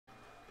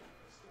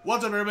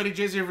What's up, everybody?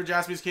 Jay's here for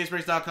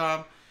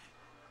JaspysCaseBreaks.com.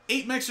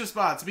 8 mixture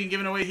spots being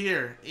given away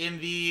here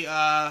in the,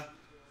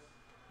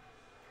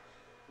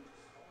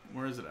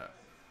 where is it at?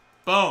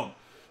 Boom.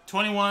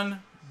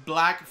 21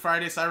 Black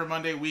Friday, Cyber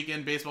Monday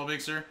weekend baseball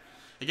mixer.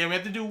 Again, we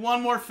have to do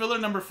one more filler.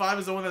 Number 5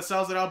 is the one that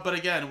sells it out. But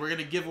again, we're going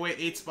to give away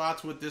 8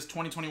 spots with this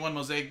 2021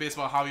 Mosaic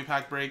Baseball Hobby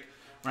Pack break.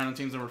 Random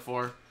teams number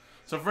 4.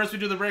 So first we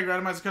do the break,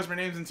 randomize the customer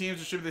names and teams,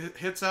 distribute the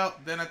hits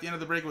out. Then at the end of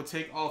the break, we'll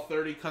take all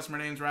 30 customer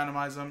names,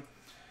 randomize them.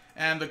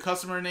 And the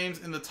customer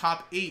names in the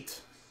top 8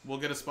 will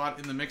get a spot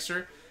in the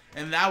mixer.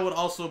 And that would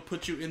also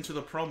put you into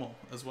the promo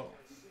as well.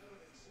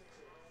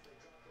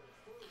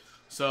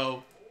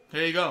 So,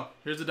 here you go.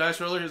 Here's the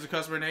dice roller. Here's the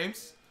customer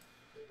names.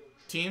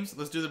 Teams.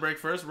 Let's do the break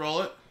first.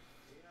 Roll it.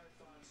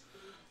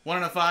 1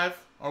 and a 5.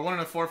 Or 1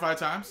 and a 4 5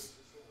 times.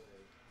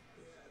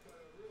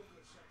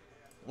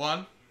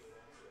 1,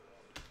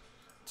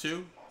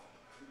 2,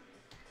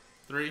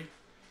 3,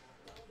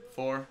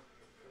 4,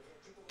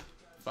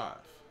 5.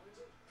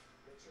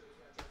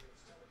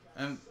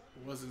 And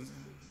wasn't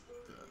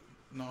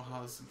no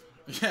house.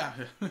 Yeah.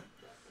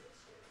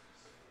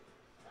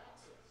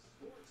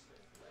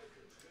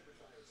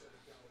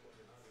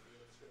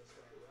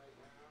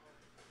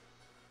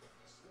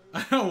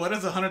 I know, what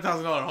is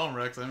 $100,000 home,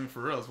 Rex? I mean,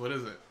 for reals, what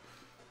is it?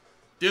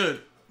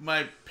 Dude,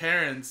 my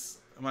parents,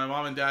 my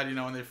mom and dad, you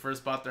know, when they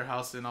first bought their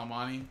house in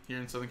Almani, here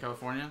in Southern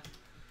California,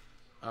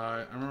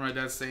 I remember my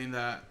dad saying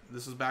that,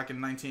 this was back in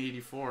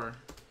 1984,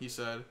 he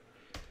said,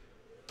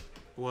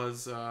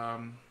 was,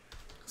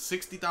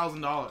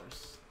 $60,000,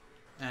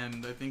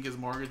 and I think his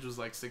mortgage was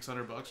like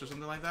 $600 or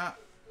something like that,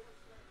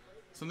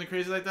 something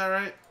crazy like that,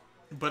 right?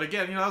 But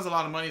again, you know, that was a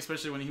lot of money,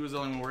 especially when he was the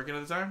only one working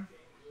at the time.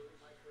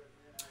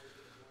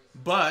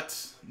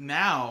 But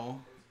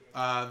now,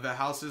 the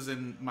houses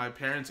in my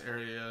parents'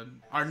 area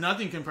are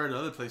nothing compared to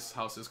other places'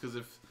 houses, because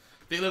if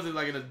they lived in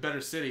like in a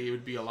better city, it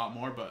would be a lot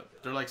more. But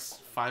they're like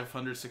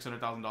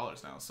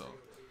 $500,000–$600,000 now. So,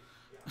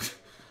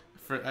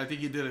 I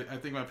think he did it. I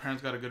think my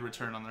parents got a good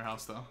return on their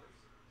house though.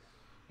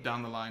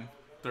 Down the line,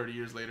 30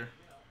 years later.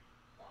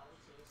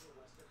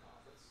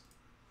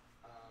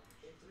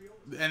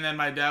 And then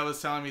my dad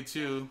was telling me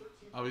too,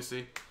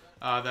 obviously,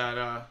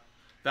 that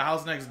the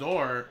house next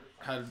door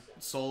had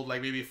sold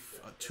like maybe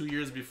 2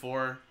 years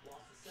before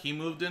he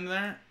moved in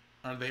there,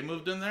 or they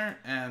moved in there,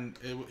 and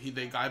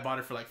the guy bought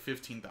it for like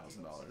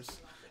 $15,000.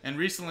 And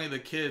recently the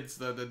kids,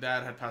 the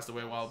dad had passed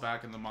away a while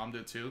back, and the mom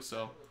did too.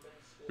 So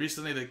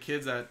recently the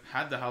kids that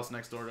had the house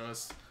next door to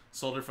us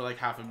sold it for like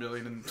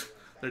 $500,000, and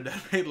their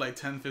dad paid like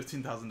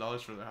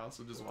 $10–$15,000 for their house,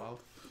 which is wild.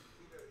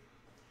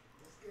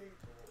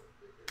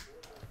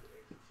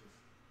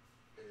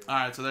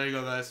 Alright, so there you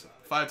go, guys.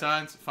 5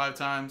 times, 5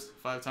 times,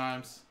 5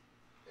 times.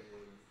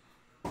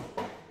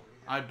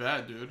 I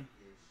bet, dude.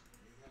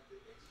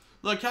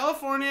 Look,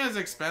 California is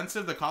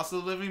expensive, the cost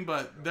of living,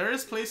 but there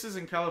is places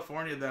in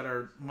California that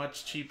are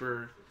much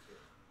cheaper,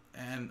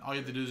 and all you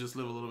have to do is just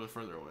live a little bit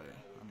further away.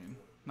 I mean,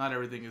 not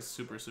everything is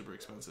super, super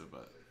expensive,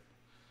 but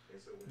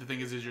the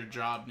thing is your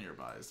job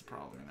nearby is the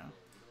problem, you know?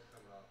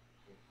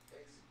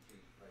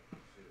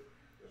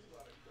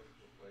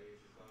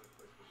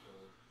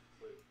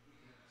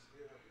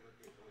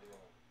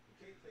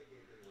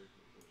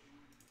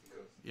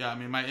 Yeah, I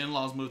mean, my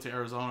in-laws moved to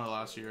Arizona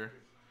last year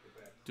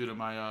due to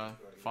my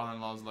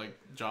father-in-law's like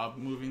job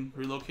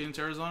relocating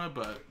to Arizona,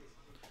 but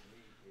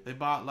they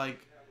bought like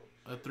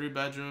a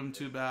 3-bedroom,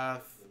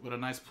 2-bath with a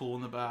nice pool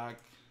in the back.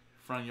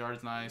 Front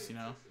yard's nice, you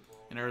know,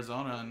 in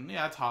Arizona, and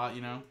yeah, it's hot,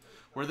 you know.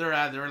 Where they're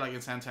like in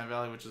Santan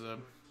Valley, which is a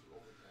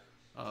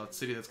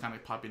city that's kind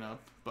of popping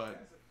up,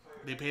 but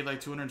they paid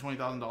like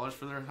 $220,000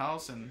 for their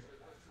house, and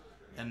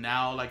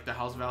now like the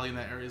house value in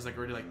that area is like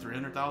already like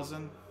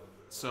 $300,000.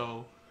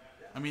 So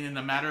I mean, in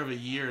a matter of a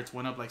year, it's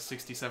went up like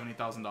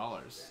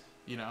 $60–$70,000,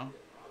 you know,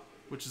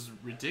 which is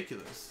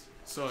ridiculous.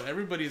 So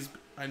everybody's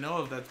I know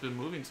of that's been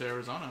moving to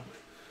Arizona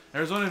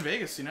and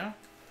Vegas, you know.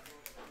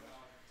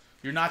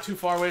 You're not too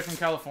far away from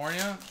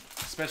California,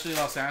 especially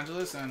Los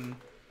Angeles, and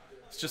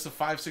it's just a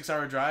 5–6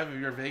 hour drive. If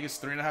you're Vegas,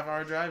 3.5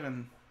 hour drive,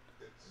 and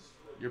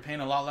you're paying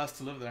a lot less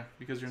to live there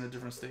because you're in a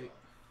different state.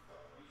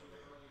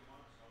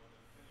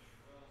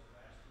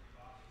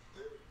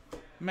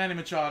 Manny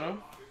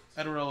Machado,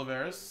 Edward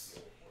Olivares.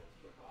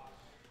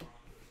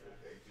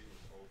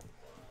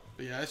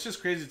 But yeah, it's just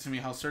crazy to me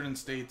how certain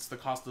states, the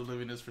cost of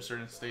living is for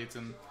certain states,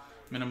 and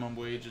minimum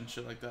wage and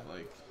shit like that.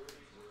 Like,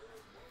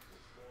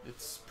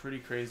 it's pretty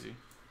crazy.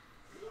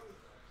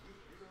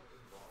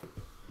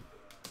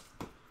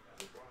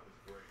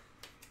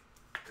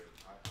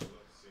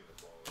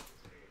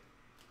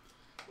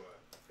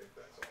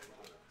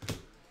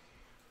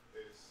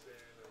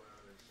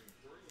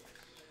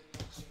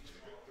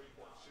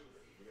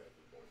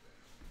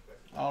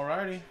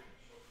 Alrighty.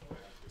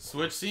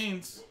 Switch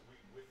scenes.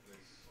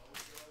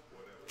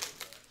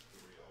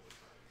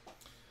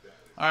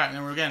 Alright,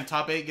 and we're again,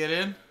 top 8 get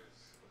in.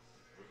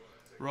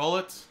 Roll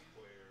it.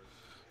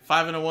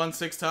 5 and a 1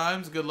 6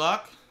 times. Good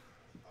luck.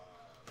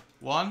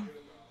 1,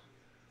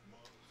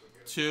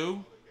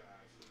 2,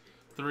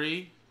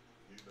 3,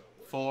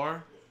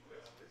 4,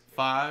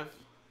 5,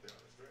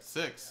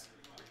 6.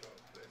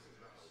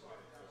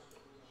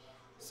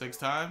 6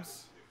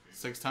 times.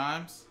 6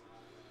 times.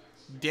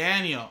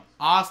 Daniel,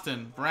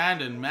 Austin,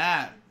 Brandon,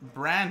 Matt,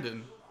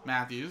 Brandon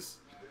Matthews,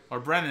 or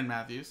Brennan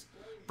Matthews,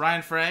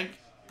 Brian Frank,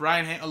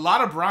 a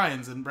lot of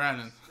Brians and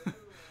Brandon,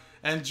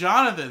 and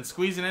Jonathan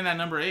squeezing in at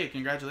number 8.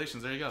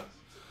 Congratulations, there you go.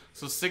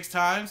 So 6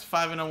 times,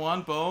 5 and a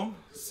 1, boom,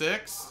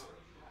 6.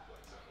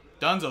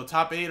 Dunzo,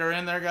 top 8 are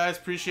in there, guys.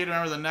 Appreciate it.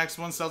 Remember, the next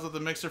one sells at the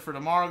mixer for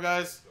tomorrow,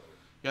 guys.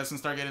 You guys can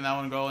start getting that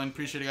one going.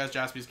 Appreciate it, guys.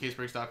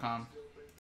 JaspysCaseBreaks.com.